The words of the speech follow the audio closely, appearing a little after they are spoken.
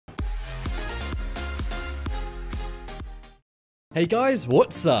Hey guys,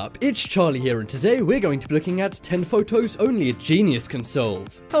 what's up? It's Charlie here, and today we're going to be looking at 10 photos only a genius can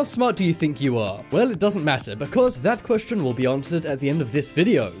solve. How smart do you think you are? Well, it doesn't matter, because that question will be answered at the end of this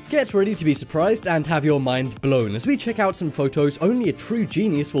video. Get ready to be surprised and have your mind blown as we check out some photos only a true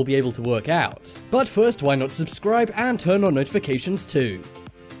genius will be able to work out. But first, why not subscribe and turn on notifications too?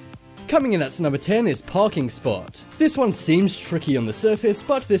 Coming in at number 10 is parking spot. This one seems tricky on the surface,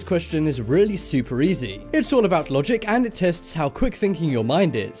 but this question is really super easy. It's all about logic and it tests how quick thinking your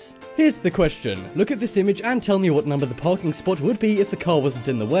mind is. Here's the question. Look at this image and tell me what number the parking spot would be if the car wasn't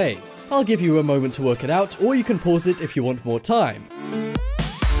in the way. I'll give you a moment to work it out, or you can pause it if you want more time.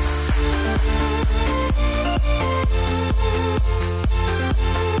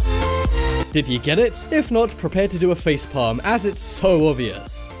 Did you get it? If not, prepare to do a facepalm, as it's so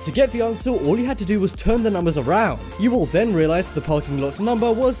obvious. To get the answer, all you had to do was turn the numbers around. You will then realize the parking lot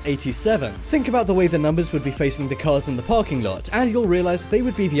number was 87. Think about the way the numbers would be facing the cars in the parking lot, and you'll realize they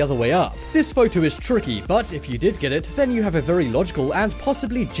would be the other way up. This photo is tricky, but if you did get it, then you have a very logical and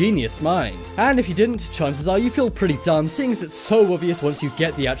possibly genius mind. And if you didn't, chances are you feel pretty dumb, seeing as it's so obvious once you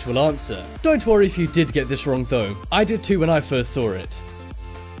get the actual answer. Don't worry if you did get this wrong though. I did too when I first saw it.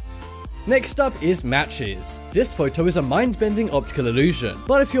 Next up is matches. This photo is a mind-bending optical illusion,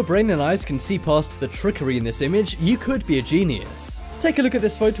 but if your brain and eyes can see past the trickery in this image, you could be a genius. Take a look at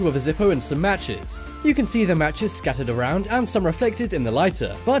this photo of a Zippo and some matches. You can see the matches scattered around and some reflected in the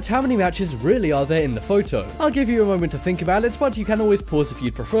lighter, but how many matches really are there in the photo? I'll give you a moment to think about it, but you can always pause if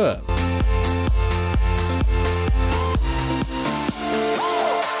you'd prefer.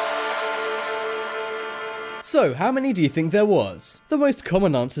 So, how many do you think there was? The most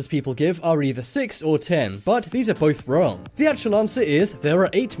common answers people give are either 6 or 10, but these are both wrong. The actual answer is there are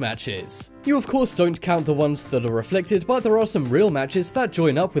 8 matches. You of course don't count the ones that are reflected, but there are some real matches that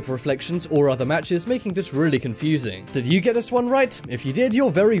join up with reflections or other matches, making this really confusing. Did you get this one right? If you did,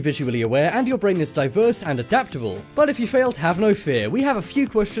 you're very visually aware and your brain is diverse and adaptable. But if you failed, have no fear, we have a few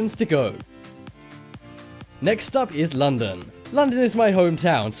questions to go. Next up is London. London is my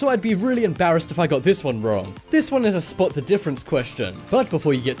hometown, so I'd be really embarrassed if I got this one wrong. This one is a spot the difference question. But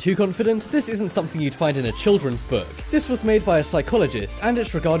before you get too confident, this isn't something you'd find in a children's book. This was made by a psychologist, and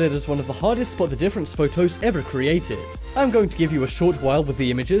it's regarded as one of the hardest spot the difference photos ever created. I'm going to give you a short while with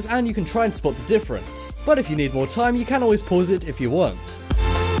the images, and you can try and spot the difference. But if you need more time, you can always pause it if you want.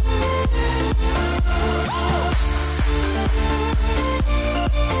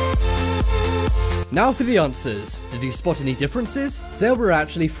 Now for the answers. Did you spot any differences? There were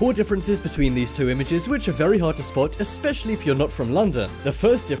actually 4 differences between these two images, which are very hard to spot, especially if you're not from London. The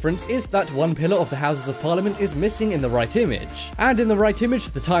first difference is that one pillar of the Houses of Parliament is missing in the right image. And in the right image,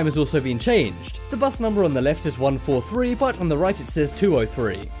 the time has also been changed. The bus number on the left is 143, but on the right it says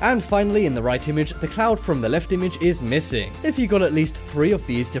 203. And finally, in the right image, the cloud from the left image is missing. If you got at least 3 of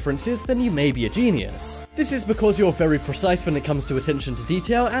these differences, then you may be a genius. This is because you're very precise when it comes to attention to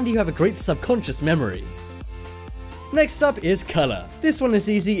detail, and you have a great subconscious memory. Next up is color. This one is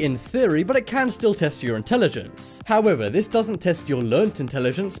easy in theory, but it can still test your intelligence. However, this doesn't test your learnt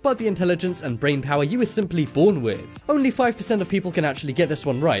intelligence, but the intelligence and brain power you are simply born with. Only 5% of people can actually get this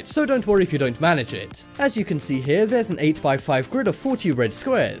one right, so don't worry if you don't manage it. As you can see here, there's an 8x5 grid of 40 red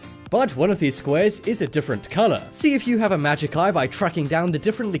squares, but one of these squares is a different color. See if you have a magic eye by tracking down the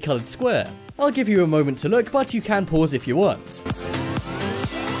differently colored square. I'll give you a moment to look, but you can pause if you want.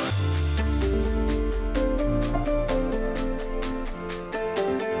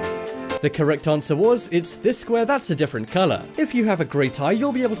 The correct answer was, it's this square that's a different color. If you have a great eye,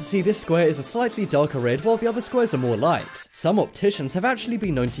 you'll be able to see this square is a slightly darker red while the other squares are more light. Some opticians have actually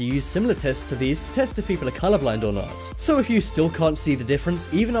been known to use similar tests to these to test if people are colorblind or not. So if you still can't see the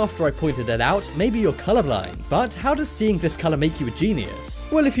difference even after I pointed it out, maybe you're colorblind. But how does seeing this color make you a genius?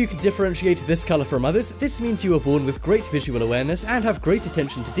 Well, if you can differentiate this color from others, this means you were born with great visual awareness and have great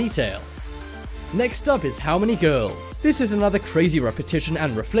attention to detail. Next up is how many girls. This is another crazy repetition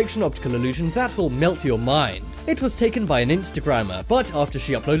and reflection optical illusion that will melt your mind. It was taken by an Instagrammer, but after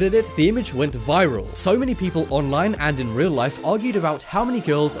she uploaded it, the image went viral. So many people online and in real life argued about how many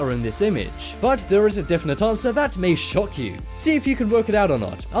girls are in this image. But there is a definite answer that may shock you. See if you can work it out or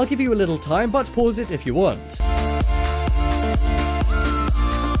not. I'll give you a little time, but pause it if you want.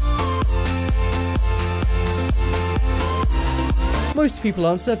 Most people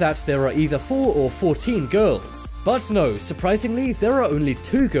answer that there are either 4 or 14 girls. But no, surprisingly, there are only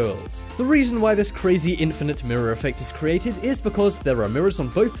 2 girls. The reason why this crazy infinite mirror effect is created is because there are mirrors on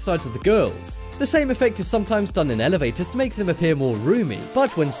both sides of the girls. The same effect is sometimes done in elevators to make them appear more roomy,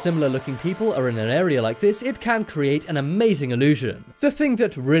 but when similar looking people are in an area like this, it can create an amazing illusion. The thing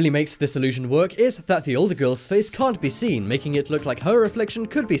that really makes this illusion work is that the older girl's face can't be seen, making it look like her reflection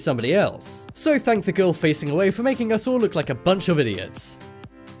could be somebody else. So thank the girl facing away for making us all look like a bunch of idiots.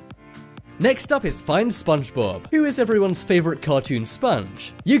 Next up is Find SpongeBob. Who is everyone's favorite cartoon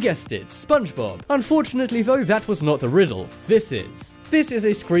sponge? You guessed it, SpongeBob. Unfortunately though, that was not the riddle. This is a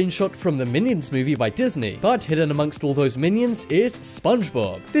screenshot from the Minions movie by Disney, but hidden amongst all those minions is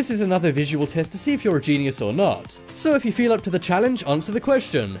SpongeBob. This is another visual test to see if you're a genius or not. So if you feel up to the challenge, answer the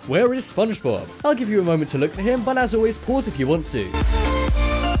question, where is SpongeBob? I'll give you a moment to look for him, but as always, pause if you want to.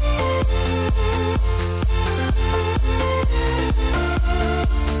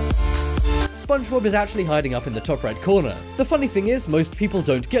 SpongeBob is actually hiding up in the top right corner. The funny thing is, most people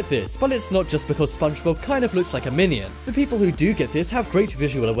don't get this, but it's not just because SpongeBob kind of looks like a minion. The people who do get this have great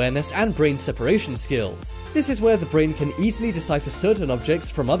visual awareness and brain separation skills. This is where the brain can easily decipher certain objects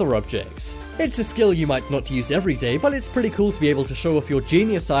from other objects. It's a skill you might not use every day, but it's pretty cool to be able to show off your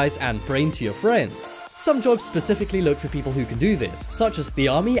genius eyes and brain to your friends. Some jobs specifically look for people who can do this, such as the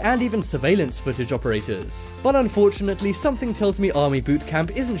army and even surveillance footage operators. But unfortunately, something tells me army boot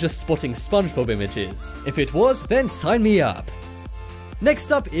camp isn't just spotting SpongeBob images. If it was, then sign me up.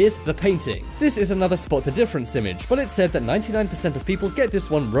 Next up is the painting. This is another spot the difference image, but it's said that 99% of people get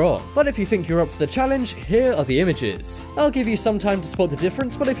this one wrong. But if you think you're up for the challenge, here are the images. I'll give you some time to spot the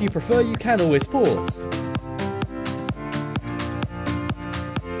difference, but if you prefer, you can always pause.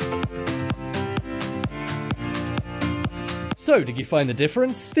 So, did you find the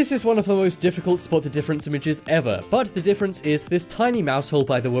difference? This is one of the most difficult spot the difference images ever, but the difference is this tiny mouse hole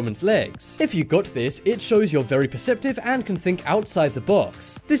by the woman's legs. If you got this, it shows you're very perceptive and can think outside the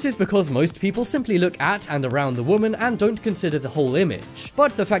box. This is because most people simply look at and around the woman and don't consider the whole image.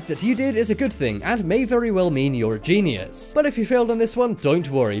 But the fact that you did is a good thing and may very well mean you're a genius. But if you failed on this one, don't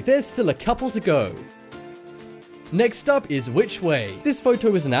worry, there's still a couple to go. Next up is Which Way. This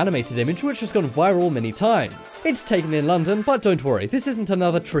photo is an animated image which has gone viral many times. It's taken in London, but don't worry, this isn't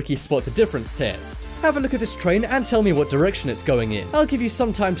another tricky spot the difference test. Have a look at this train and tell me what direction it's going in. I'll give you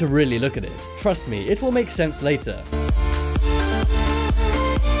some time to really look at it. Trust me, it will make sense later.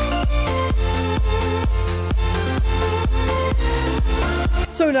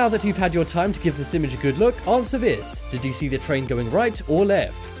 So now that you've had your time to give this image a good look, answer this. Did you see the train going right or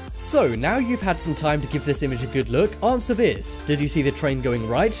left? So now you've had some time to give this image a good look, answer this. Did you see the train going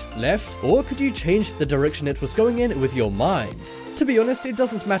right, left, or could you change the direction it was going in with your mind? To be honest, it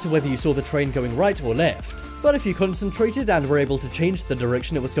doesn't matter whether you saw the train going right or left. But if you concentrated and were able to change the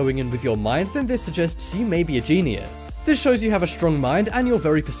direction it was going in with your mind, then this suggests you may be a genius. This shows you have a strong mind and you're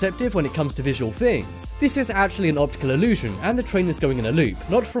very perceptive when it comes to visual things. This is actually an optical illusion, and the train is going in a loop,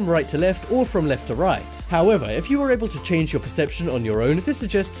 not from right to left or from left to right. However, if you were able to change your perception on your own, this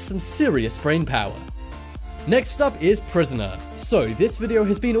suggests some serious brain power. Next up is Prisoner. So this video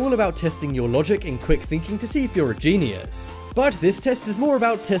has been all about testing your logic and quick thinking to see if you're a genius. But this test is more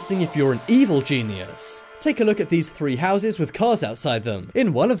about testing if you're an evil genius. Take a look at these 3 houses with cars outside them.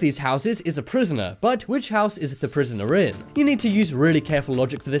 In one of these houses is a prisoner, but which house is the prisoner in? You need to use really careful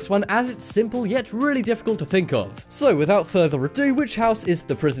logic for this one, as it's simple yet really difficult to think of. So without further ado, which house is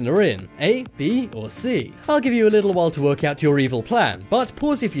the prisoner in? A, B, or C? I'll give you a little while to work out your evil plan, but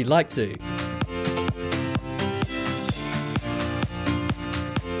pause if you'd like to.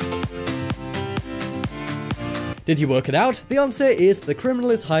 Did you work it out? The answer is the criminal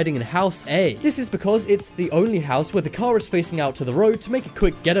is hiding in house A. This is because it's the only house where the car is facing out to the road to make a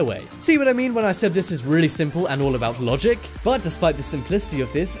quick getaway. See what I mean when I said this is really simple and all about logic? But despite the simplicity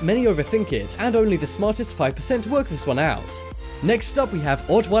of this, many overthink it, and only the smartest 5% work this one out. Next up we have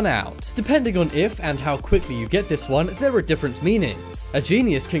Odd One Out. Depending on if and how quickly you get this one, there are different meanings. A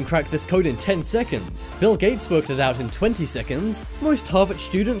genius can crack this code in 10 seconds. Bill Gates worked it out in 20 seconds. Most Harvard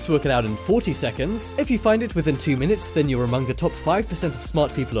students work it out in 40 seconds. If you find it within 2 minutes, then you're among the top 5% of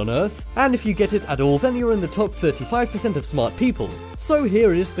smart people on Earth. And if you get it at all, then you're in the top 35% of smart people. So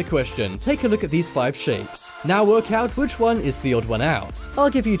here is the question. Take a look at these 5 shapes. Now work out which one is the odd one out.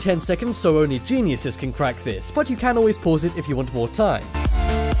 I'll give you 10 seconds so only geniuses can crack this, but you can always pause it if you want more time.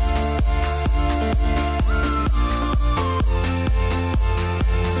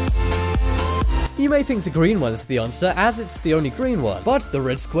 You may think the green one is the answer as it's the only green one, but the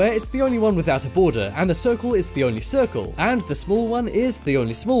red square is the only one without a border, and the circle is the only circle, and the small one is the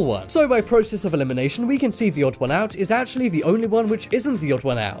only small one. So by process of elimination, we can see the odd one out is actually the only one which isn't the odd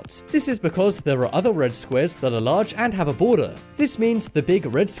one out. This is because there are other red squares that are large and have a border. This means the big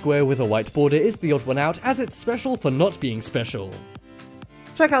red square with a white border is the odd one out as it's special for not being special.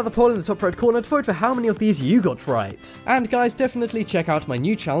 Check out the poll in the top right corner to vote for how many of these you got right. And guys, definitely check out my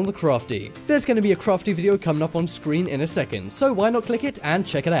new channel, The Crafty. There's going to be a crafty video coming up on screen in a second, so why not click it and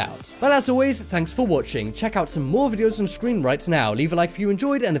check it out. But as always, thanks for watching. Check out some more videos on screen right now. Leave a like if you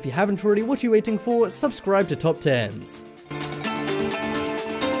enjoyed, and if you haven't already, what are you waiting for? Subscribe to Top 10s.